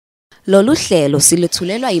Lolu hlelo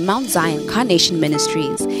silethulelwa iMount Zion Carnation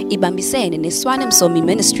Ministries ibambisene neSwane Msomi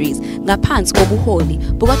Ministries ngaphansi kobuholi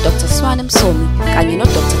bukaDr Swane Msomi kanye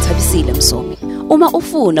noDr Thabisile Msomi. Uma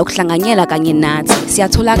ufuna ukuhlanganyela kanye nathi,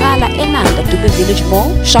 siyatholakala eNanda Dube Village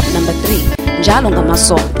Mall, shop number 3, njalo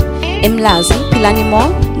ngamasonto. eMlazi Philani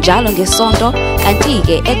Mall, njalo ngesonto,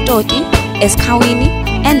 kanti-ke eToti, eSkhawini,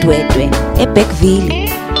 eNdwedwe, eBergville,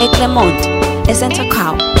 eClermont,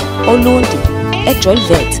 eCentercow, Olundi,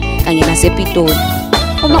 eJolvet kanye nasePitoli.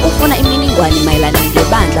 Uma ufuna imininingwane mayelana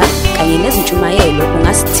ngebandla kanye nezintshumayelo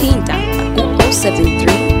ungasithinta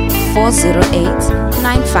ku-073 408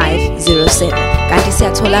 9507 kanti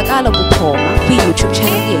siyatholakala bukhoma kwi-YouTube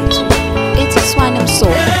channel yethu ethi Swane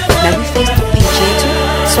Msomi nakwi-Facebook page yethu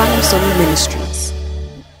Swane Msomi Ministries.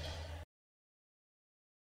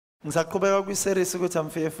 Ngisaqhubeka kwi-series ukuthi I'm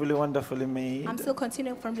fearfully wonderfully made. I'm still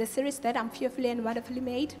continuing from the series that I'm fearfully and wonderfully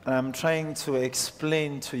made. And I'm trying to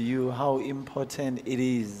explain to you how important it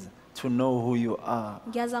is to know who you are.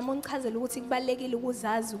 Ngiyazama ukuchazela ukuthi kubalekile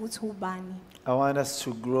ukuzazi ukuthi ubani. I want us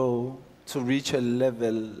to grow to reach a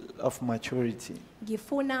level of maturity.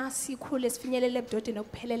 Ngifuna sikhule sifinyelele ebudodeni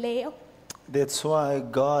okupheleleyo. That's why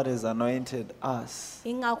God has anointed us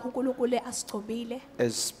Ingakho uNkulunkulu asigcobile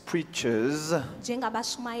as preachers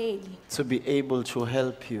njengabashumayeli to be able to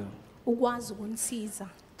help you ukwazi ukunisiza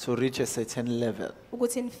to reach a certain level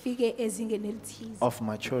ukuthi nifike ezingeni elithize of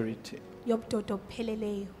maturity. yobudodo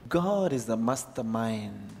obupheleleyo. God is the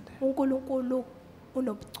mastermind uNkulunkulu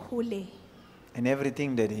unobuchule in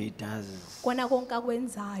everything that He does. kona konke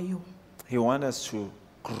akwenzayo. He wants us to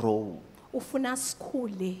grow. Ufuna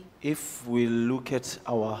sikhule. If we look at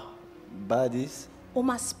our bodies,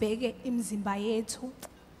 Uma sibheke imizimba yethu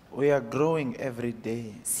we are growing every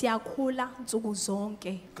day, siyakhula nsuku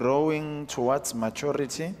zonke. growing towards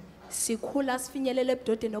maturity Sikhula sifinyelele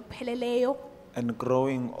ebudodeni obupheleleyo. and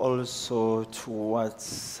growing also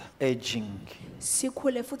towards aging.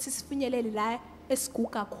 Sikhule futhi sifinyelele la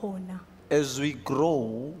esiguga khona. As we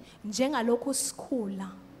grow, Njengalokhu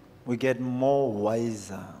sikhula we get more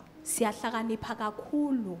wiser siyahlakanipha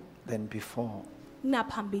kakhulu than before.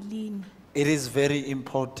 kunaphambilini. It is very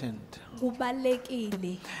important.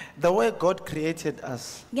 Kubalekile The way God created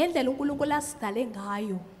us, ngendlela uNkulunkulu asidale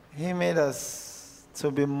ngayo. He made us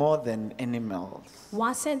to be more than animals.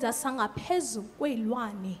 Wasenza sangaphezulu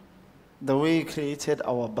kwezilwane The way He created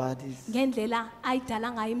our bodies, ngendlela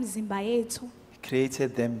ayidala ngayo imizimba yethu. He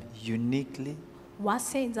created them uniquely,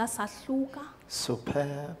 Wasenza sahluka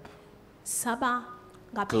superb, saba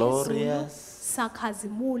ngaphezulu glorious,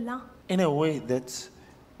 sakhazimula in a way that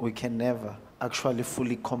we can never actually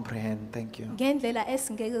fully comprehend. Thank you. ngendlela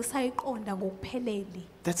esingeke sayiqonda ngokuphelele.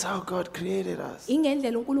 That's how God created us.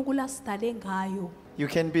 Ingendlela uNkulunkulu asidale ngayo. You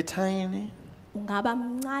can be tiny Ungaba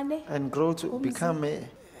mncane and grow to become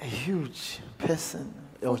a huge person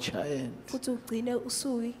or giant. futhi ugcine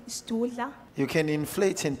usuyi isidudla. You can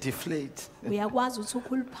inflate and deflate. Uyakwazi ukuthi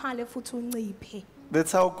ukhuluphale futhi unciphe.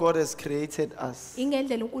 That's how God has created us.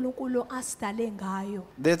 Ingendlela uNkulunkulu asidale ngayo.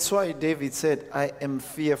 That's why David said, I am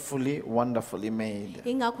fearfully, wonderfully made.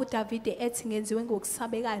 Ingakho uDavide ethi ngenziwe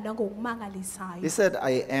ngokusabekayo nangokumangalisayo. He said,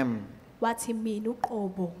 I am Wathi mina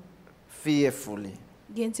uqobo fearfully.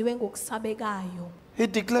 ngenziwe ngokusabekayo. He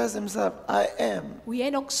declares himself, I am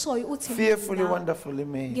Uyena okushoyo uthi fearfully, mina wonderfully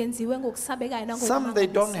made. ngenziwe ngokusabekayo Some, they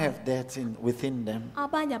don't nangokumangalisayo. have that within them.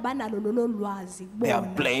 Abanye abanalo lolo lwazi They are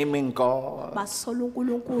bona. blaming God. Basola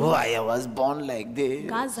uNkulunkulu. Why I was born like this?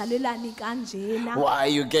 Ngazalelani kanjena. Why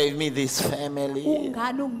you gave me this family?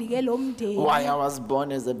 Ungani unginike lo mndeni? Why I was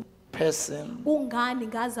born as a person? Ungani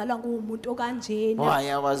ngazalwa ngumuntu okanjena? Why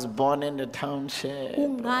I was born in the township?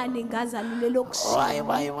 Ungani ngazalulelo kushaya?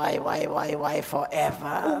 Why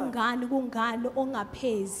forever? Ungani kungani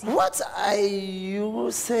ongaphezi? What are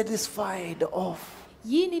you satisfied of?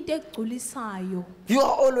 Yini into egculisayo? You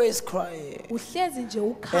are always crying. Uhlezi nje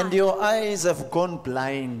And ukhala. your eyes have gone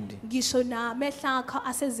blind Ngisho namehla akho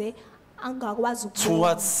aseze angakwazi ukubona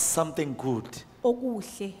towards something good.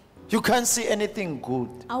 okuhle. You can't see anything good.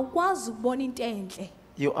 Awukwazi ukubona into enhle.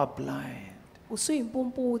 You are blind.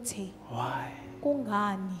 Usuyimpumputhe. Why?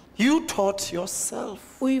 Kungani? You taught yourself.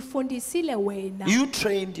 Uyifundisile wena. You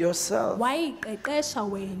trained yourself. Wayiqeqesha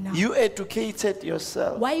wena. You educated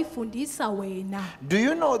yourself. Wayifundisa wena. Do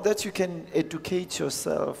you know that you can educate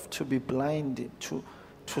yourself to be blind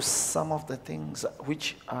to some of the things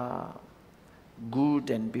which are good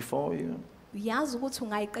and before you? Uyazi ukuthi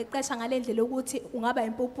ungayiqeqesha ngalendlela ukuthi ungaba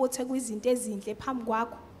impumputhe kwizinto ezinhle phambi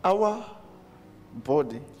kwakho. Our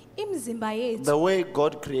body, imizimba yethu the way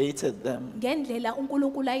God created them, ngendlela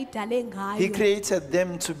uNkulunkulu ayidale He ngayo created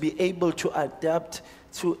them to be able to adapt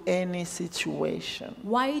to any situation,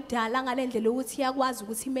 wayidala ngalendlela ukuthi iyakwazi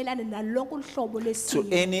ukuthi imelane nalonke uhlobo to lesimo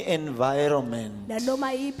any environment,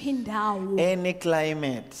 nanoma yiphi indawo any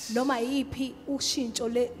climate. noma yiphi ushintsho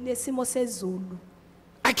lesimo sezulu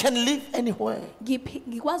I can live anywhere,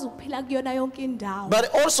 ngikwazi ukuphila kuyona yonke indawo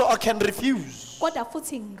but also I can refuse. kodwa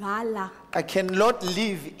futhi ngala I cannot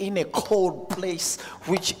live in a cold place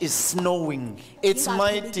which is snowing. It's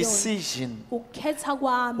my decision. ukukhetha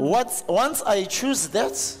kwami Once I choose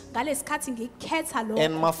that, ngalesikhathi ngikhetha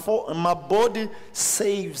and lokho my body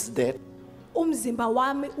saves that umzimba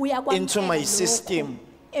wami into my uyakwamukela system. lokho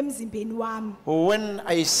emzimbeni wami When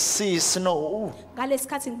I see snow,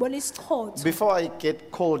 ngalesikhathi ngibona isichotho before I get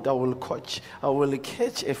cold, I will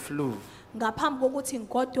catch a flu. ngaphambi kokuthi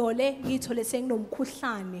ngigodole ngithole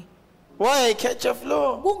senginomkhuhlane Why I catch a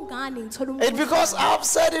flu? kungani ngithola It's because I've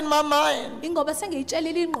said in my mind, ingoba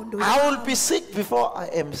sengiyitshelile ingqondo I will yami be sick before I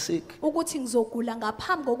am sick. ukuthi ngizogula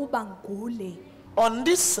ngaphambi kokuba ngigule On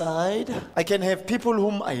this side, I can have people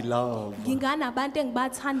whom I love. nginganabantu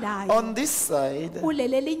engibathandayo On this side,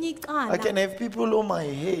 kuleli linye I can icala have people whom I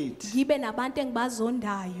hate. ngibe nabantu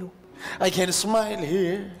engibazondayo I can smile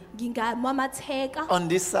here ngingamamatheka on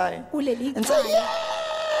this side kuleli and say, icala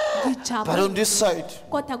yeah. But on this side,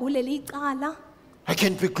 kodwa kuleli icala I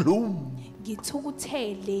can be gloom.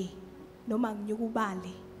 ngithukuthele noma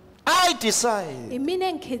nginyukubale I decide imina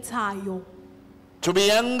engikhethayo to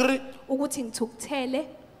be angry ukuthi ngithukuthele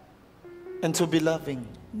and to be loving.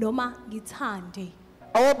 noma ngithande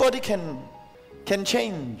Our body can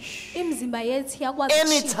change imizimba yethu iyakwazi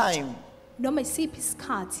ukushintsha anytime. noma isiphi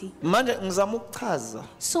isikhathi Manje ngizama ukuchaza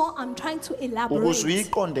so I'm trying to ukuze elaborate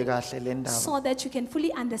uyiqonde kahle le ndaba so that you can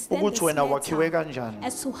fully understand ukuthi this wena wakhiwe matter kanjani.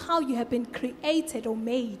 as to how you have been created or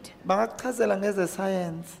made. Bangakuchazela ngeze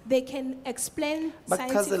science, They can explain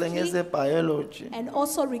bakuchazele ngeze scientifically biology, and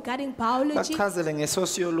also regarding biology bakuchazele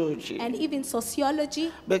nge-sociology, and even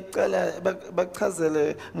sociology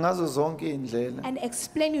bakuchazele ngazo zonke indlela. and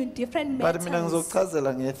explain you in different But mina matters.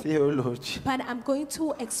 ngizokuchazela nge-theology But I'm going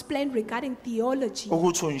to explain regarding theology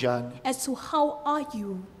ukuthi unjani. as to how are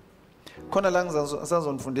you. Khona la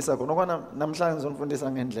ngizazonifundisa khona okwana namhlanje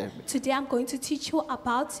ngizonifundisa ngendlebe. Today I'm going to teach you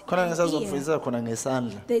about Khona an ear. ngisazonifundisa khona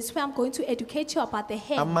ngesandla. This way I'm going to educate you about the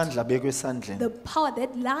hand, Amandla bekwe esandleni. the power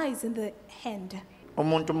that lies in the hand.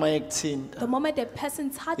 Umuntu mayekuthinta. The moment a person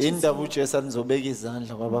touches Indaba you, uJesu anizobeka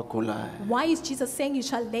izandla kwabagulayo. why is Jesus saying you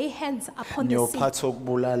shall lay hands upon the sick? Niyophatha You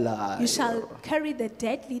okubulalayo. shall carry the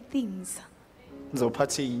deadly things.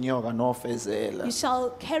 Nizophatha inyoka nofezela. You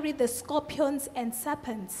shall carry the scorpions and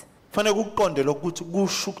serpents. Fanele ukuqonde lokuthi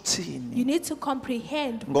kusho ukuthini. You need to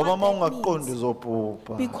comprehend Ngoba what uma that ungaqondi means.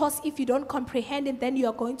 uzobhubha. Because if you don't comprehend it, then you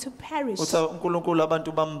are going to perish. Uthi uNkulunkulu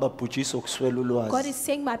abantu bami babhujisa ukuswela God ulwazi. is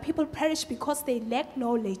saying, my people perish because they lack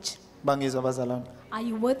knowledge. Bangizwa abazalwane. Are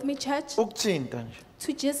you with me, church? Ukuthinta nje.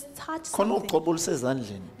 To just touch Khona something. ugcobo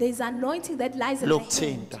lusezandleni. There is anointing that lies in the hand.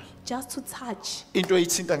 Lokuthinta. Just to touch. Into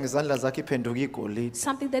oyithinta ngezandla zakhe iphenduka igolide.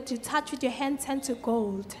 Something that you touch with your hand turns to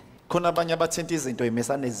gold. Khona abanye abathinta izinto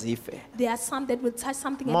imesane zife. There are some that will touch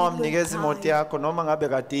something Uma and it will wamnikeza imoto die. yakho noma ngabe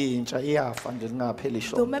kade intsha iyafa nje lingapheli The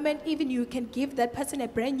ishono. moment even you can give that person a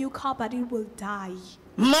brand new car, but it will die.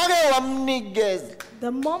 Make wamnikeza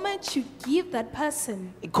The moment you give that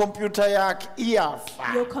person, icomputer yakhe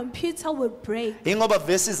iyafa. your computer will break. Ingoba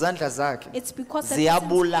vese izandla zakhe It's because that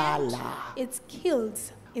person's ziyabulala. hand, it's killed.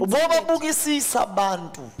 Uboba It's bukisisa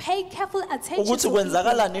abantu Pay careful attention ukuthi to people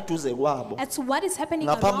kwenzakalani eduze kwabo as to what is happening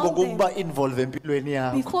ngaphambi around them kokuba involve empilweni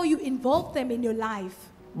yakho. before you involve them in your life.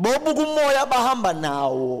 Bobuka umoya bahamba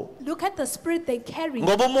nawo. Look at the spirit they carry.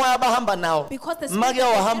 Ngoba umoya bahamba nawo. Because the Make spirit they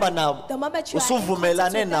wahamba carry, nabo. the moment you are in contact Usuvumelane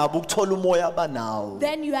with them, nabo ukuthola umoya banawo.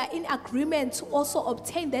 then you are in agreement to also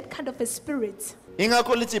obtain that kind of a spirit.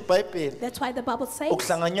 Ingakho lithi iBhayibheli That's why the Bible says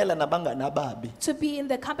ukuhlanganyela nabangani ababi to be in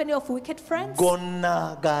the company of wicked friends,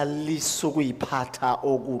 konakalisa ukuyiphatha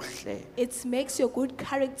okuhle. it makes your good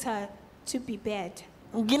character to be bad.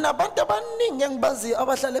 Nginabantu abaningi engibaziyo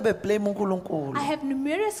abahlale beblame uNkulunkulu. I have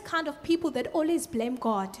numerous kind of people that always blame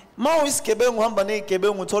God. Ma uyisigebengu uhamba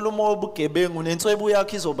nezigebengu uthola umoya obugebengu nenswebu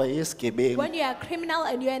yakhe izoba yesigebengu. When you are a criminal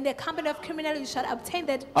and you are in the company of criminal, you shall obtain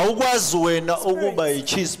that. Awukwazi wena ukuba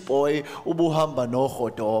Spirits. i-cheese boy ubuhamba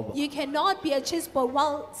nohodoba. You cannot be a chase boy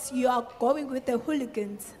whilst you are going with the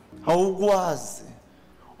hooligans. Awukwazi.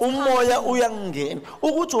 Umoya uyangena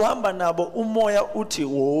ukuthi uhamba nabo umoya uthi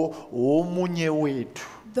womunye wethu.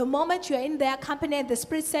 The moment you are in their company and the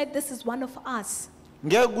spirit said, this is one of us.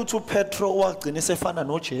 ngeke ukuthi uPetro wagcina sefana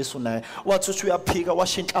noJesu naye wathi uthi uyaphika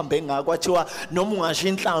washo inhlamba engaka wathiwa noma ungasho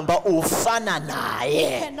inhlamba ufana It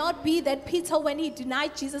naye cannot be that Peter, when he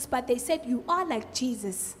denied Jesus, but they said, you are like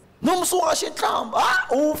Jesus. noma usungasho inhlamba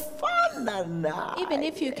ufana naye Even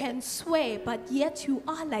if you can swear, but yet you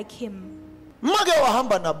are like him. make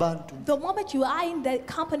wahamba nabantu The moment you are in the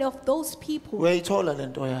company of those people, uyayithola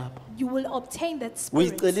lento yabo you will obtain that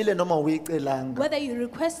spirit. uyicelile noma uyicelanga Whether you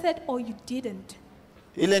requested or you didn't.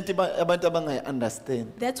 ilento abantu abangayi understand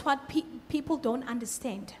That's what people don't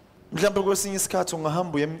understand. mhlawumbe kwesinye isikhathi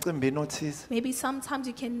ungahamba uye emcimbini othize Maybe sometimes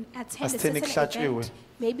you can attend a Asitheni certain kuhlatshiwe. event.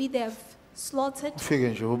 Maybe they've slaughtered ufike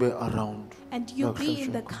nje ube around and you be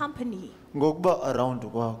in the Akuhlatshwe. company. ngokuba around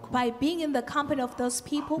kwakho By being in the company of those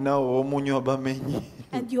people nawo omunye wabamenyi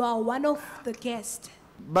and you are one of the guests.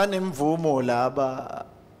 banemvumo laba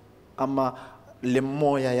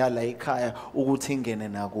lemoya yala ekhaya ukuthi ingene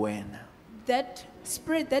nakuwena That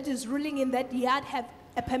spirit that is ruling in that yard have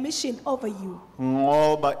a permission over you.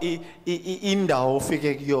 ngoba indawo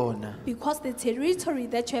ufike kuyona Because the territory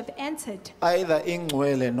that you have entered, either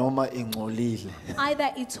ingcwele noma ingcolile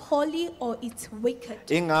either it's holy or it's wicked.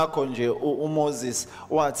 ingakho nje uMoses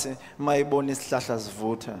wathi mayibona isihlahla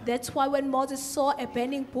sivutha That's why when Moses saw a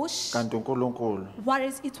burning bush, kanti uNkulunkulu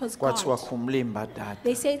whereas it was kwathiwa God, khumula imbadada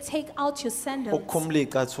they say, take out your sandals. ukukhumula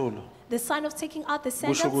icathulo The sign of taking out the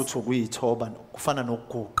kusho sandals, ukuthi ukuyithoba kufana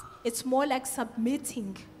nokuguqa it's more like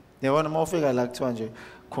submitting. yabona mawufika la kuthiwa nje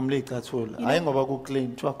khumula icathulo You hayi know- ngoba ku clean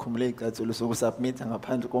kuthiwa khumula icathulo sokusubmit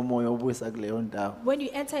ngaphandle komoya obuyisa kuleyo ndawo When you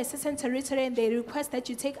enter a certain territory and they request that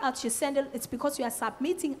you take out your sandal, it's because you are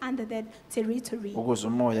submitting under that territory. ukuze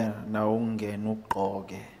umoya nawo ungene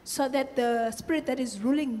ugqoke So that the spirit that is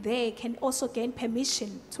ruling there can also gain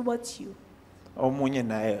permission towards you. omunye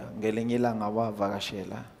naye ngelinye ilanga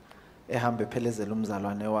wavakashela ehambe phelezela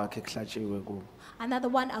umzalwane wakhe ekuhlatshiwe kubo Another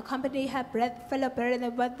one accompanied her fellow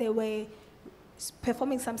brethren, but they were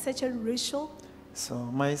performing some sexual ritual. so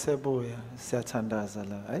mayisebuya siyathandaza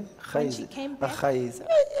la hayi When she came back, ahayiza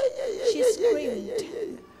She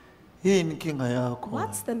screamed, yini inkinga yakho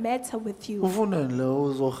what's the matter with you? ufunani la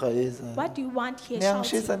uzohayiza What do you want here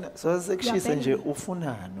ngiyangishisa shouting? sekushise nje You are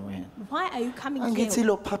ufunani wena Why are you coming angithi here?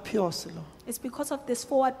 lo papios lo It's because of this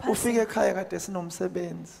forward ufike person. ekhaya kade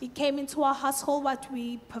sinomsebenzi He came into our household, what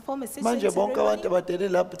we perform a manje bonke abantu ceremony. abadele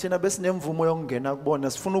lapha thina besinemvumo yokungena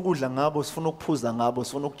kubona sifuna ukudla ngabo sifuna ukuphuza ngabo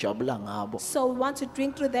sifuna ukujabula ngabo So we want to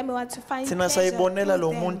drink through them, we want to find thina pleasure sayibonela lo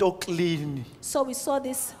through muntu them. oclean So we saw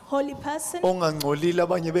this holy person ongangcolile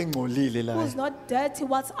abanye bengcolile la who's not dirty,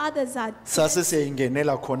 whilst others are, sase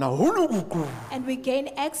siyayingenela khona hulukuku and we gain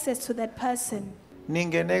access to that person.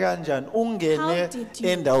 ningene kanjani How ungene did you-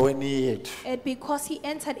 endaweni yethu And because he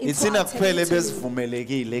entered into ithina our kuphele territory,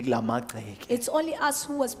 besivumelekile kulamagceke it's only us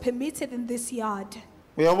who was permitted in this yard.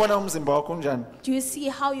 uyabona umzimba wakho unjani Do you see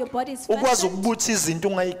how your body is ukwazi fashioned? ukubutha izinto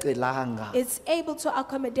ungayicelanga It's able to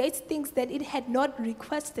accommodate things that it had not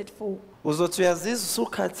requested for. uzothi uyazizwa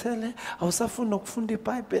usukhathele awusafuni ukufunda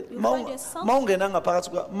iBhayibheli You find yourself- mawungena ngaphakathi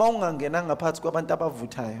mawungangena ngaphakathi kwabantu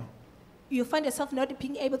abavuthayo You find yourself not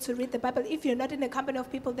being able to read the Bible if you're not in a company of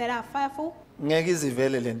people that are fearful. ngeke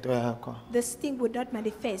izivele lento yakho This thing would not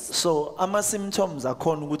manifest. so ama symptoms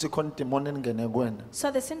akhona ukuthi khona idemon engene kuwena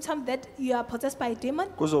So the symptom that you are possessed by a demon,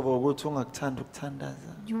 kuzoba ukuthi ungakuthanda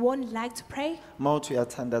ukuthandaza you won't like to pray. mawuthi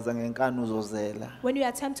uyathandaza ngenkani uzozela When you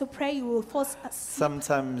attempt to pray, you will force a sleep.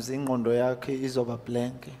 sometimes ingqondo yakhe izoba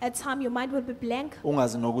blank At time, your mind will be blank.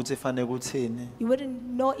 ungazi nokuthi fanele ukuthini You wouldn't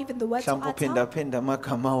know even the words to mhlawumbe utter. uphinda phinda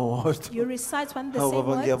amagama awodwa You recite one of the hawu same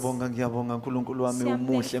baba words. ngiyabonga ngiyabonga uNkulunkulu wami Say, I'm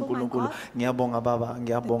umuhle thankful, my uNkulunkulu God. ngiyabonga baba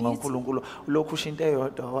ngiyabonga beauty. uNkulunkulu lokhu usho into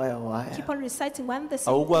eyodwa waya waya Keep on reciting one of the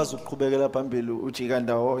same awukwazi thing. ukuqhubekela phambili ujika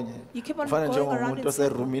ndawonye You keep on ufana going around njengomuntu in circles.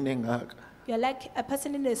 oserumini engaka You're like a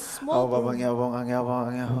person in a small hawu baba room. ngiyabonga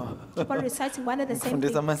ngiyabonga ngiyabonga Keep on reciting one of the same ngifundisa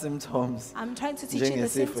thing. ama-symptoms I'm trying to teach you the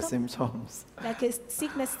njengesifo symptom, symptoms like a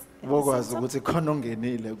sickness. bokwazi symptom. ukuthi khona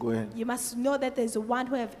ongenile kuwena You must know that there's one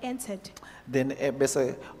who have entered. then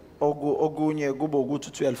bese okunye kuba ukuthi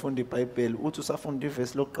uthi uyalifunda iBhayibheli uthi usafunda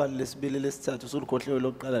ivesi lokuqala lesibili lesithathu usulikhohliwe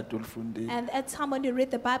lokuqala dulifundile And at time when you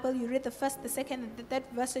read the Bible, you read the first, the second, and the third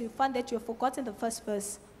verse, and you find that you have forgotten the first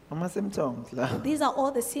verse. ama-symptoms la These are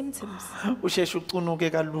all the symptoms. usheshe ucunuke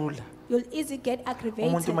kalula You'll easily get umuntu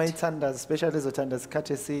aggravated. mayithandaza especially ezothandaza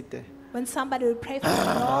isikhathi eside When somebody will pray for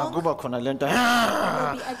you long, kuba khona lento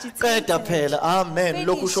you'll be agitated. qeda phela amen Finish,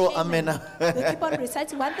 lokhu usho amen. amen You keep on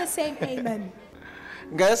reciting one the same amen.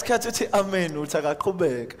 ngesikhathi uthi amen uthi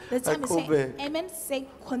akaqhubeka The time you say aqhubeka amen, say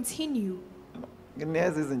continue.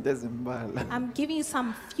 nginikeza izinto ezimbalwa I'm giving you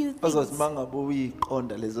some few ozothi things mangabe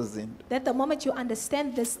uyiqonda lezo zinto that the moment you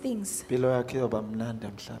understand these things, impilo yakhe iyoba mnandi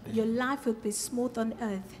emhlabeni your life will be smooth on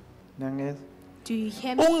earth. nangeza Do you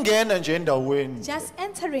hear me? ungena nje endaweni Just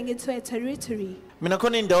entering into a territory. mina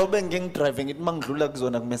khona indawo bengike ngidrive ngithi mangidlula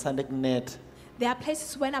kuzona kumesane kunethe There are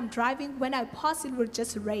places when I'm driving, when I pass, it will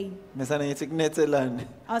just rain. mesane ngithi kunethelani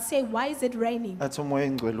I'll say, why is it raining? athi umoya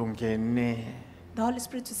engcwele ungene The Holy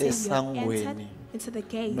Spirit will say, you have entered Esangweni. into the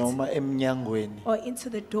gate noma emnyangweni or into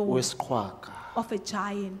the door wesiqhwaga of a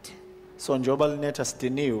giant. so njengoba linetha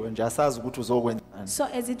sidiniwe nje asazi ukuthi uzokwenzani So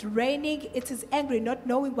as it's raining, it is angry, not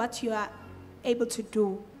knowing what you are able to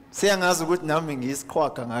do. siyangazi ukuthi nami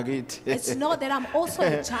ngiyisiqhwaga ngakithi It's not that I'm also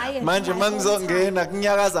a giant. manje in my hometown. mangizongena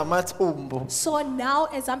kunyakaza amathumbu So now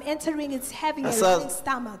as I'm entering, it's having a Asazi- rolling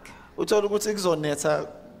stomach. uthola ukuthi kuzonetha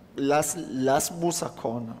lasibusa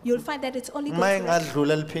khona You'll find that it's only uma going to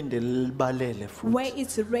engadlula liphinde libalele where futhi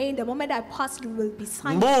it's rain. The moment I pass, it will be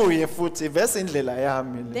sunny. ngibuye futhi vese indlela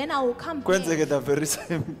yami le Then I will come kwenzeke back, the very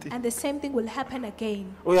same thing and the same thing will happen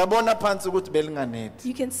again. uyabona phansi ukuthi belinganethi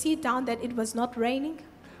You can see down that it was not raining.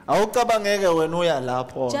 awucabangeke wena uya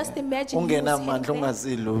lapho Just imagine you ungenamandla was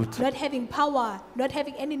heading ungazi lutho Not having power, not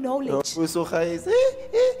having any knowledge. usuhayisa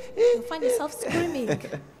You find yourself screaming.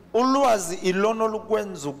 ulwazi ilona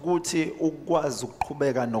olukwenza ukuthi ukwazi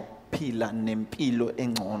ukuqhubeka nokuphila nempilo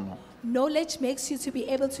engcono Knowledge makes you to be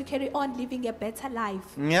able to carry on living a better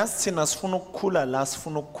life. ngiyazi thina sifuna ukukhula la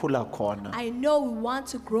sifuna ukukhula khona I know we want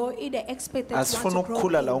to grow in the aspect that we asifuna want to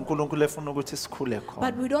ukukhula la grow in, uNkulunkulu efuna ukuthi sikhule but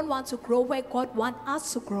khona we don't want to grow where God wants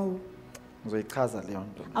us to grow. ngizoyichaza leyo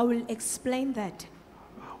nto I will explain that.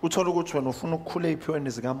 uthola ukuthi wena ufuna ukukhula ey'phweni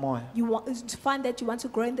zikamoya You want to find that you want to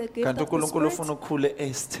grow in the gift kanti of the uNkulunkulu ufuna Spirit. ukukhule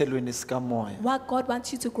esithelweni sikamoya What God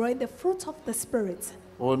wants you to grow in the fruit of the Spirit.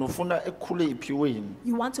 wena ufuna ukukhula ey'phiweni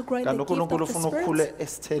You want to grow in the kanti gift of uNkulunkulu the ufuna Spirit. ukukhule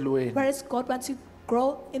esithelweni Whereas God wants you to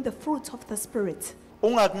grow in the fruit of the Spirit.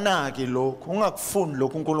 ungakunaki lokhu ungakufuni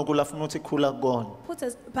lokhu uNkulunkulu afuna ukuthi khula kukona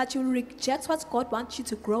But you reject what God wants you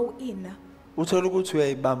to grow in. uthola ukuthi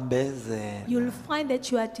uyayibambezela You'll find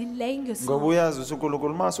that you are delaying ngoba yourself uyazi ukuthi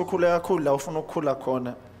uNkulunkulu mase ukhule kakhulu la ufuna ukukhula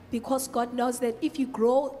khona because God knows that if you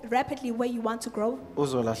grow rapidly where you want to grow,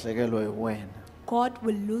 uzolahlekelwa yiwena God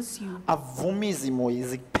will lose you, avume izimo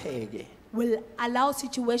zikupheke will allow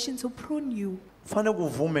situations to prune you. kufanele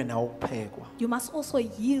kuvume nawe ukuphekwa You must also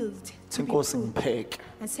yield thi to be Nkosi pruned ngipheke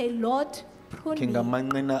and say, Lord, prune me.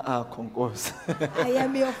 ngingamanqina akho Nkosi I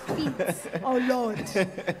am your feet, oh Lord.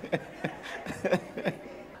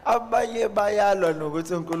 abanye bayalwa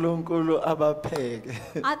nokuthi uNkulunkulu abapheke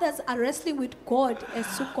Others are wrestling with God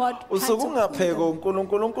as to God. trying to usuke prune ungapheka them.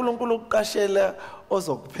 uNkulunkulu ukuqashela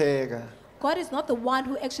ozokupheka God is not the one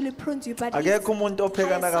who actually prunes you, but akekho umuntu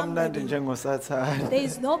ophekana hires kamnandi somebody. njengosathane There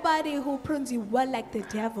is nobody who prunes you well like the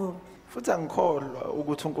devil. futhi angikholwa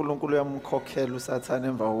ukuthi uNkulunkulu uyamkhokhela usathane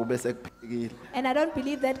emva kokuba sekuphekile And I don't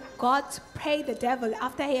believe that God paid the devil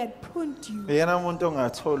after he had pruned you. yena umuntu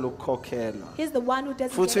ongathola ukukhokhelwa He's the one who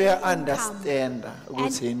doesn't futhi get any income. uya-understanda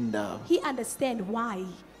ukuthi And indaba he understands why.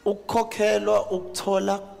 ukukhokhelwa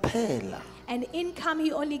ukuthola kuphela And income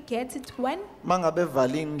he only gets it when mangabe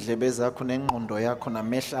vala indlebe zakho nengqondo yakho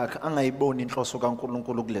namehlo akho angayiboni inhloso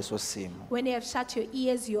kaNkulunkulu kuleso simo you have shut your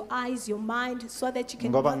ears, your eyes, your mind, so that you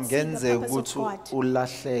can ngoba not see the ngenzeka purpose of ukuthi God.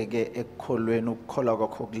 ulahleke ekukholweni ukukholwa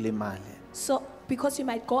kwakho kulimale So because you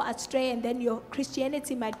might go astray and then your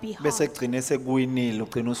Christianity might be bese hard, kugcine sekuwinile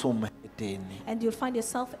ugcina usumhedeni and you'll find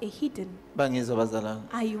yourself a hidden. bangizwa bazalwane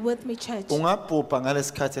Are you with me, church? ungabhubha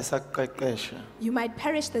ngalesikhathi esakuqeqesha You might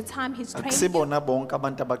perish the time he's training you. akusibona bonke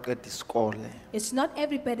abantu abaqeda isikole It's not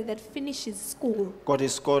everybody that finishes school, kodwa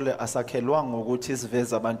isikole asakhelwanga ukuthi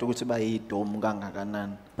siveze abantu ukuthi bayidomu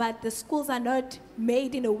kangakanani but the schools are not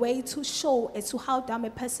made in a way to show as to how dumb a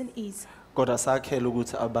person is. kodwa sakhela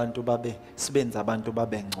ukuthi abantu babe sibenze abantu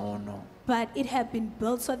babe ngcono But it have been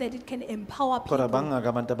built so that it can empower kodwa people. bangaka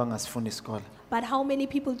abantu abangasifuni isikole But how many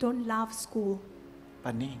people don't love school?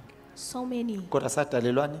 baningi So many. kodwa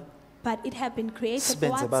sadalelwane But it have been created for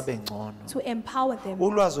sibenze us babe ngcono to empower them.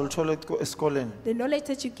 ulwazi oluthola esikoleni The knowledge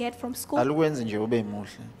that you get from school, alukwenzi nje ube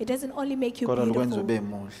muhle it doesn't only make you kodwa lukwenza beautiful,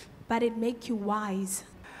 ube muhle but it makes you wise.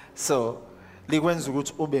 so likwenza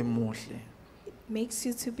ukuthi ube muhle It makes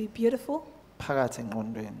you to be beautiful phakathi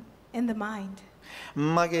engqondweni in the mind.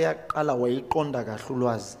 make yaqala wayiqonda kahle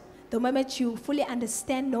ulwazi The moment you fully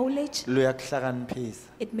understand knowledge, luyakuhlakaniphisa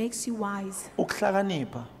it makes you wise.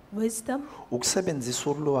 ukuhlakanipha Wisdom ukusebenzisa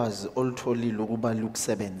ulwazi olutholile ukuba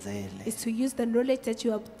lukusebenzele is to use the knowledge that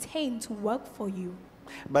you obtain to work for you.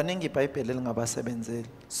 baningi iBhayibheli elingabasebenzeli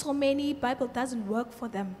So many Bible doesn't work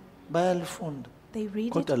for them. bayalifunda They read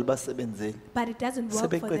it, kodwa libasebenzeli. but it doesn't work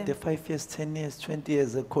for Sebeqede them. 5 years, 10 years, 20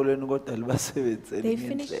 years ekholweni kodwa libasebenzeli They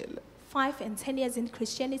finish ngendlela. 5 and 10 years in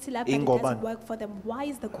Christianity life, but it Ingobani? doesn't work for them. Why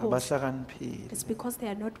is the cause? Abahlakaniphile. It's because they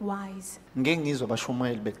are not wise. Ngeke ngizwe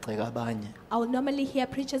abashumayeli begxeka abanye. I will normally hear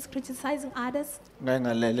preachers criticizing others. Ngake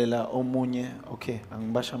ngalalela omunye, okay,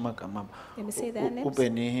 angibasha amagama. Let me say their names.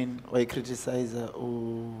 uBenny Hinn wayecriticize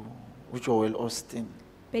uJoel Austin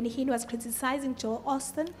Benny Hinn was criticizing Joel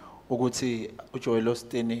Austin. ukuthi uJoel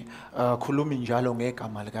Austin akhulumi njalo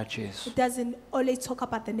ngegama likaJesu. He doesn't always talk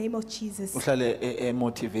about the name of Jesus. Uhlale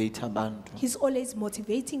emotivate abantu. He's always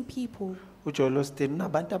motivating people. uJoel Austin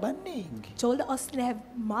nabantu abaningi Joel Austin have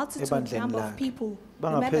multitude ebandleni number of lakhe. people. The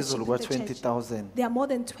Bangaphezulu membership in the church. kwa-20,000. There are more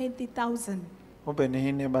than 20,000. uBenny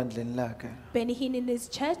Hinn ebandleni lakhe. Benny Hinn in his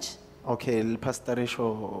church, Okay,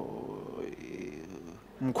 lipastorisho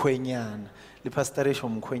mkhwenyana. Lipastorisho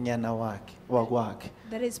mkhwenyana wakwakhe.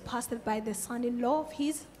 that is pastored by the son-in-law of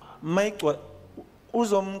his. Mayicwa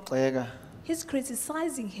uzomgxeka He's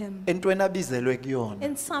criticizing him entweni abizelwe kuyona.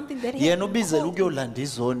 in something that he Yena has been ubizela called. ukuyolanda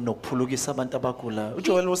izoni nokuphulukisa abantu abagulayo.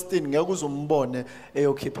 uJoel Austin ngeke uzombone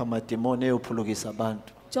eyokhipha amademoni eyophulukisa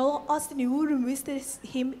abantu. Joel Austin, you wouldn't miss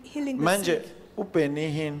him healing the Manje sick. uBenny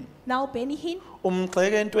Hinn Now Benny Hinn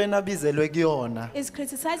umgxeka entweni abizelwe kuyona. is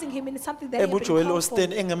criticizing him in something that he has been ebuJoel called for.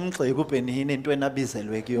 Austin engemgxeki uBenny Hinn entweni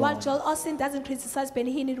abizelwe While kuyona. Joel Austin doesn't criticize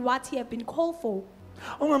Benny Hinn in what he have been called for.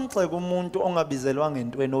 Ungamgxeki umuntu ongabizelwa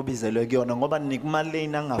ngentweni obizelwe kuyona ngoba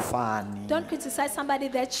nikumalane angafani. Don't criticize somebody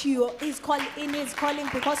that you is calling in his calling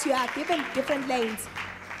because you are given different lanes.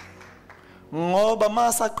 Ngoba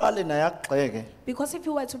masaqale naye akugxeke. Because if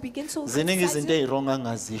you were to begin to Ziningi criticize izinto him, ezirong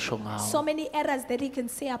angazisho so ngawo. many errors that he can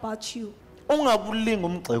say about you. Ungabulinga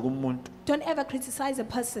umgxeki umuntu Don't ever criticize a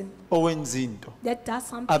person owenza into that does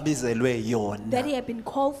something abizelwe that yona. he have been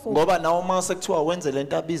called for. Ngoba nawo mase kuthiwa wenze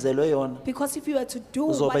lento abizelwe yona Because if you were to do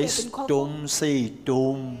what uzoba you have been called for, isidomu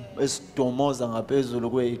seyidomu esidomoza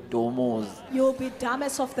ngaphezulu kweyidomoza. you'll be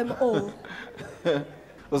dumbest of them all.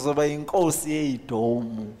 Uzoba inkosi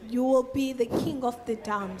yeyidomu. You will be the king of the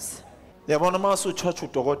dams. Yabona mase uchacha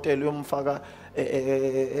udokotela uyomfaka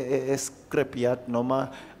scrapyard noma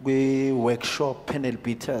kwi workshop panel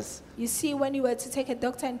beaters You see, when you were to take a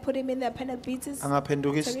doctor and put him in the panel beaters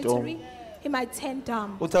angaphenduka territory, isidomu. he might turn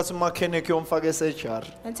dumb. Uthatha umechanic yomfaka esurgery.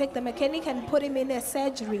 And take the mechanic and put him in a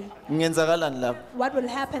surgery. Ngenzakalani lapho? What will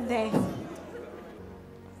happen there?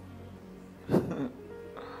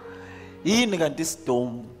 Yini kanti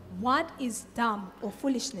isidomu? What is dumb or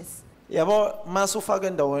foolishness? Yabo mase ufaka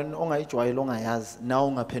endaweni ongayijwayele ongayazi nawe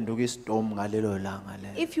ungaphenduka isidomu ngalelo langa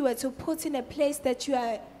lelo. If you were to put in a place that you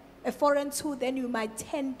are a foreign to, then you might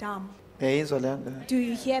turn dumb. Uyayizwa le nto? Do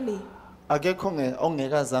you hear me? Akekho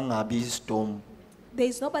ongekaze angabi isidomu. There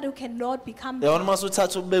is nobody who cannot become Yabona dumb. mase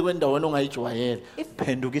uthatha ubekwe endaweni ongayijwayele If-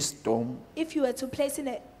 phenduka isidomu. If you were to place in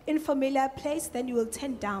an unfamiliar place, then you will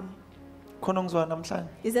turn dumb. Khona ngizwa namhlanje.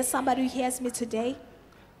 Is there somebody who hears me today?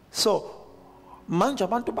 So manje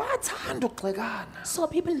abantu bayathanda ukugxekana. So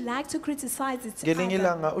people like to criticize it. Ngelinye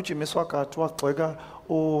ilanga uJimmy Swaggart wagxeka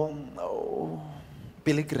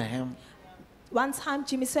Billy Graham. One time,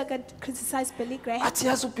 Jimmy Swaggart criticized Billy Graham. Athi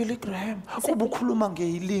yazi uBilly Graham said- kuba ukhuluma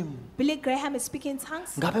ngezilimi Billy Graham is speaking in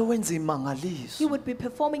tongues. ngabe wenza He imangaliso. would be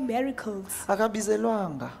performing miracles.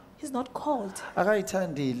 Akabizelwanga, He's not called.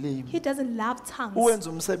 akayithandi izilimi. He doesn't love tongues. Uwenza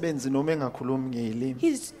umsebenzi noma engakhulumi ngezilimi.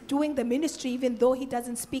 He's doing the ministry even though he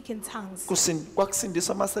doesn't speak in tongues.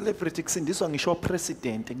 Kwakusindiswa ama celebrity kusindiswa ngisho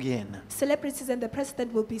president kuyena. Celebrities and the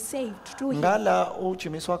president will be saved through him. Ngala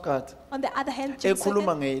uJimmy Swaggart On the other hand, Jimmy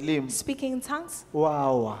ekhuluma Swaggart, ngezilimi speaking in tongues,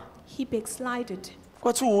 wawa. he backslided.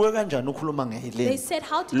 Kwathi uwe kanjani ukhuluma They ngezilimi? said,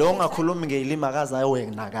 how to Lo backslide? ngakhulumi ngezilimi akaze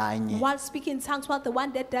ayewena kanye. While speaking in tongues, while the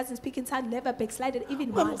one that doesn't speak in tongues never backslided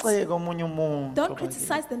even once. Ungamxeka omunye umuntu. Don't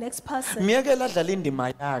criticize the next person. Miyekela adlala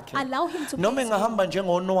indima yakhe. Allow him to Noma play his engahamba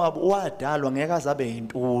njengonwabo wadalwa ngeke aze abe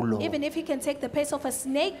yintulo. even if he can take the pace of a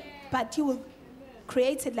snake, but he will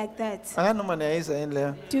create it like that. Akanoma niyayizwa yini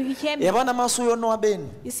leyo? Do you hear me? Yabona mase uyonwabeni.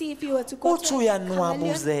 You see, if you were to go Uthi to a chameleon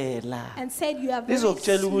uyanwabuzela. and said you are very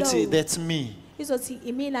Izokutshela ukuthi slow, that's me. izothi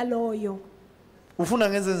imina loyo. Ufuna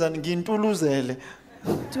ngenze njani ngintuluzele?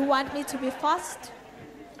 Do you want me to be fast?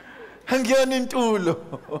 Angiyona intulo.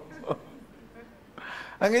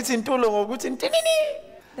 Angithi intulo ngokuthi ntinini.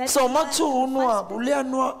 That's So why makuthiwa I'm unwabo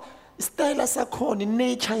uyanwa style sakhona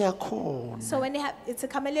nature yakhona. So when it's a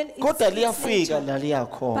chameleon, Kodwa it's liyafika nature, la but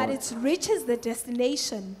liyakhona. it reaches the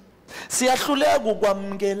destination. Siyahluleka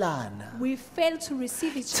ukwamukelana. We fail to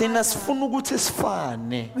receive each Thina other. sifuna ukuthi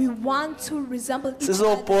sifane. We want to resemble each other.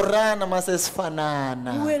 Sizoborana mase We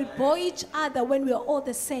sifanana. will bore each other when we are all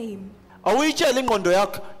the same. awuyitshela ingqondo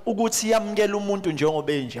yakho ukuthi yamukela umuntu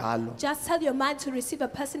njengoba enjalo. Just tell your mind to receive a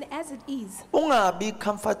person as it is. Ungabi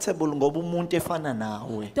comfortable ngoba umuntu efana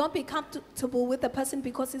nawe. Don't be comfortable with a person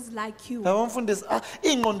because he's like you. Yabo mfundisi,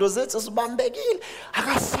 ingqondo zethu sibambekile,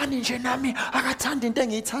 akafani nje nami, akathanda into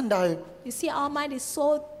engiyithandayo. You see, our mind is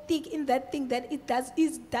so thick in that thing that it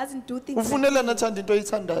doesn't do things. Ufunela nathanda into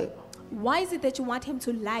oyithandayo. Why is it that you want him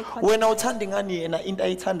to like what Wena uthanda ngani yena into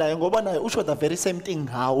ayithandayo ngoba naye usho the very same thing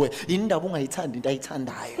ngawe. Indaba ungayithandi into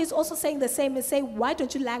ayithandayo. He's also saying the same and say, why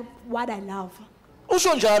don't you like what I love?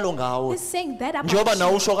 Usho njalo ngawe. He's saying that Njoba about na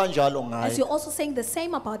you, usho kanjalo as ngaye. you're also saying the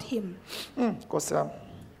same about him. Nkosi yami.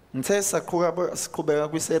 Ngithe siqhubeka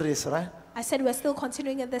kwi-series, right? I said we're still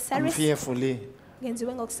continuing in the I'm series. fearfully,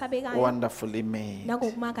 Ngenziwe ngokusabekayo wonderfully made.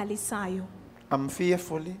 nangokumangalisayo. I'm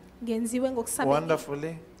fearfully, Ngenziwe ngokusabekayo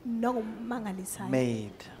wonderfully nangokumangalisayo.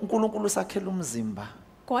 made. uNkulunkulu sakhela umzimba.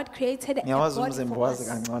 God created a Ngiyawazi body umzimba for wazi us.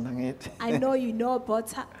 kangcono ngithi. I know you know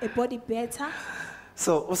about a body better.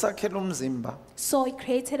 So usakhela umzimba So he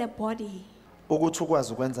created a body ukuthi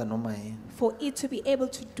ukwazi ukwenza noma yini. for it to be able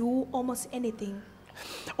to do almost anything.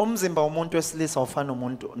 Umzimba womuntu wesilisa ufana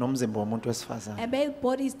nomzimba womuntu wesifazane. A male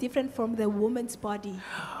body is different from the woman's body.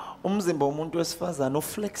 Umzimba womuntu wesifazane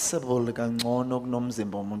uflexible kangcono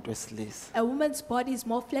kunomzimba womuntu wesilisa. A woman's body is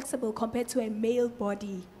more flexible compared to a male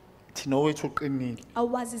body. Thina owethu uqinile.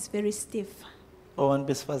 Ours is very stiff. Owantu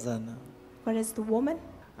besifazane Whereas the woman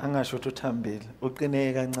angasho ukuthi uthambile,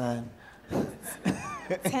 uqineke kancane.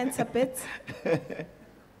 tense a bit.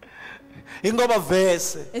 Ingoba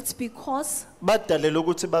vese It's because badalelwe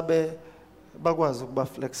ukuthi bakwazi ukuba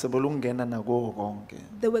flexible ukungena nako konke.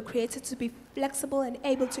 they were created to be flexible and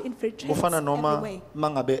able to infiltrate Kufana noma everywhere.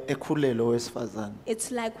 mangabe ekhulelwe wesifazane.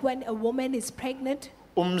 It's like when a woman is pregnant,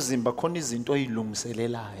 Umzimba khona izinto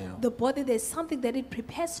oyilungiselelayo the body, there's something that it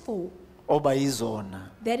prepares for, oba izona.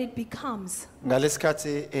 that it becomes.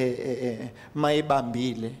 Ngalesikhathi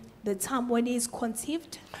mayibambile, The time when he is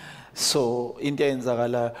conceived, so into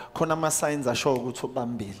eyenzakala khona ama signs asho ukuthi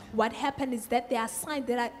ubambile. what happened is that there are signs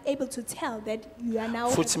that are able to tell that you are now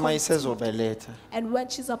Futhi conceived. mayisezobeletha And when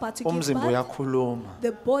she's about to give umzimba birth, uyakhuluma.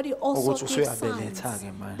 the body also Ukuthi gives usuyabeletha signs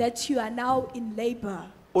ke manje. that you are now in labor.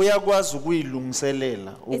 Uyakwazi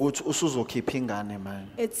ukuyilungiselela ukuthi usuzokhipha ingane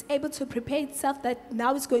manje. It's able to prepare itself that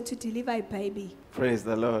now it's going to deliver a baby. Praise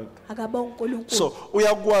the Lord. Akabonga uNkulunkulu. So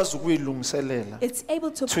uyakwazi ukuyilungiselela It's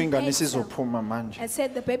able to ukuthi prepare ingane itself isizophuma manje. and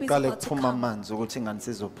said the baby is Qale about to kuphuma come. amanzi ukuthi ingane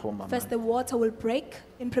isizophuma First manje. the water will break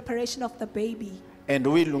in preparation of the baby. And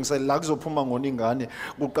uyilungiselela la kuzophuma ngona ingane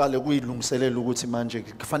kuqale kuyilungiselela ukuthi manje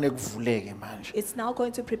kufanele kuvuleke manje. It's now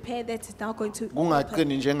going to prepare that it's now going to open,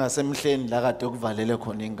 Kungaqini njengasemhleni la kade kuvalele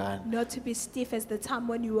khona ingane. not to be stiff as the time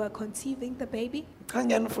when you were conceiving the baby. Cha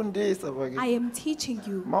ngiyanifundisa I bakithi. am teaching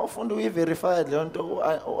you. Mawufunda uyiverify le nto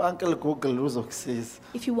uNkle Google uzokusiza.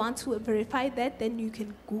 If you want to verify that, then you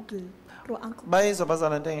can Google. Through Uncle. Bayizwa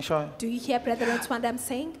bazana into engishoyo. Do you hear, brethren, what I'm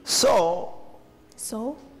saying? So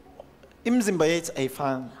So, imizimba yethu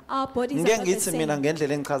ayifani. our bodies are Ngeke not the ngithi mina same.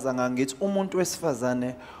 ngendlela engichaza ngayo ngithi umuntu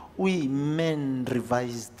wesifazane uyi-man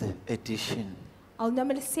revised edition. I'll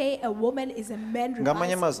normally say a woman is a man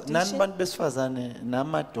Ngamanye revised amazwi nani edition. bantu besifazane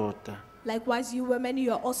namadoda Likewise, you women,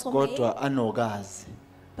 you are also male, kodwa anokazi.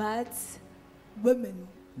 but women,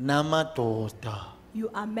 Namadoda you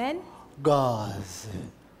are men kazi.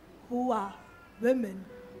 who are women,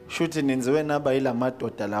 Shuthi ninziwe naba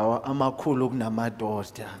yilamadoda lawa amakhulu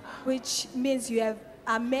kunamadoda which means you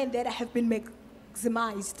are men that have been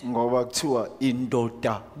maximized ngoba kuthiwa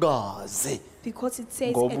indoda kazi because it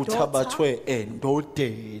says ngoba a daughter uthabathwe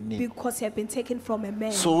endodeni. because you have been taken from a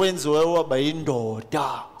man. So wenziwe waba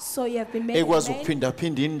indoda So you have been made a ekwazi man ukuphinda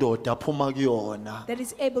phinda indoda aphuma kuyona. that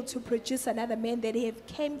is able to produce another man that he have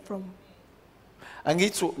came from.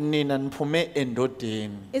 Angithi nina niphume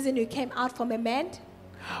endodeni Isn't you came out from a man,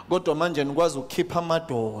 kodwa manje nikwazi ukukhipha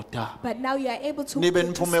amadoda but now you are able to nibe produce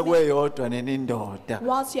niphume men kweyodwa nenindoda.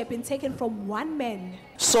 whilst you have been taken from one man.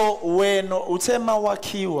 So wena uthe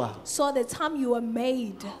mawakhiwa So the time you were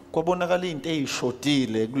made, kwabonakala izinto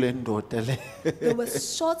ezishodile kule ndoda le there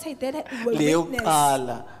was shortage that were leyo witnessed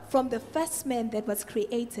qala. from the first man that was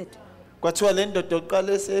created. Kwathiwa le ndoda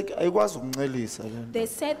yokuqala ayikwazi ukuncelisa le nto. They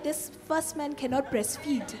said this first man cannot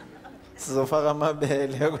breastfeed. Sizofaka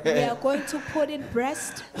amabele We are kwe. going to put in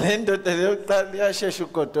breast. Le ndoda leyo yokuqala iyashesha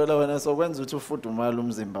ugodola wena sokwenza ukuthi ufudumale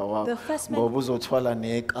umzimba wakho The first man- ngoba uzothwala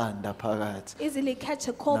neqanda phakathi. Easily catch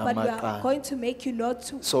a cold, but we are Namaqanda. going to make you not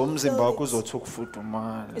to. So umzimba feel wakho it. uzothi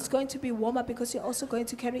ukufudumala. It's going to be warmer because you're also going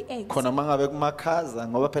to carry eggs. Khona mangabe kumakhaza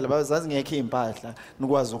ngoba phela bazazi ngekho impahla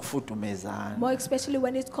nikwazi ukufudumezana. More especially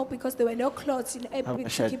when it's cold because there were no clothes in able to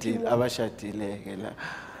keep you Abashadile warm. abashadile ke la.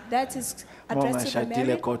 That is addressed to the Mongashadile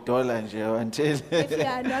married. godola nje until. If you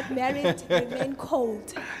are not married, remain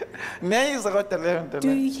cold. Niyayizwa kodwa leyo nto Do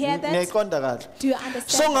leyo? you hear that? Niyayiqonda kahle. Do you So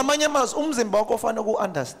understand? ngamanye amazwi umzimba wakho ufanele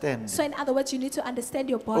ku-understand So in other words, you need to understand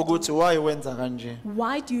your body. ukuthi why wenza kanje.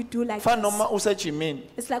 Why do you do like Fana this? noma usejimini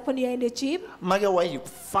It's like when you're in the gym, make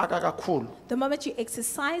wayifaka kakhulu. the moment you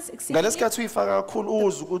exercise exceedingly, Ngalesikhathi uyifaka kakhulu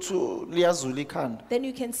uzwe ukuthi liyazula ikhanda then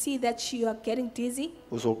you can see that you are getting dizzy,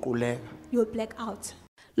 uzoquleka. you'll black out.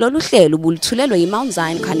 Lolu hlelo bulithulelwe yiMount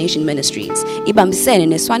Zion Carnation Ministries ibambisene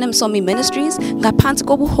neSwana Msomi Ministries ngaphansi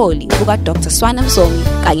kobuholi buka Dr. Swana Msomi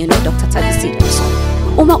kanye no Dr. Thabisile Msomi.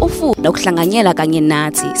 Uma ufuna ukuhlanganyela kanye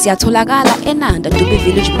nathi siyatholakala eNanda Dube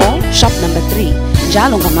Village Mall shop number 3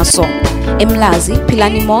 njalo ngamasonto, eMlazi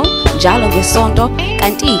Philani Mall njalo ngesonto,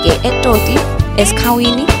 kanti-ke eToti,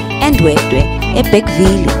 eSkhawini, eNdwedwe,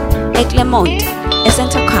 eBergville, eClermont,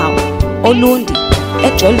 eCentercow, Olundi,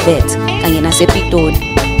 eJolvet kanye nasePitoli.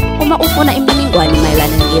 Uma ufuna imininingwane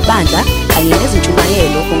mayelana ngebandla kanye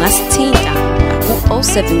nezintshumayelo ungasithinta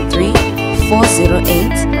ku-073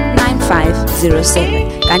 408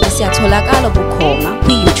 9507 kanti siyatholakala bukhoma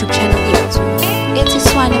kwi-YouTube channel yethu ethi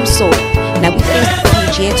Swana Msomi nakwi-Facebook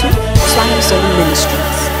page yethu Swana Msomi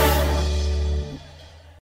Ministries.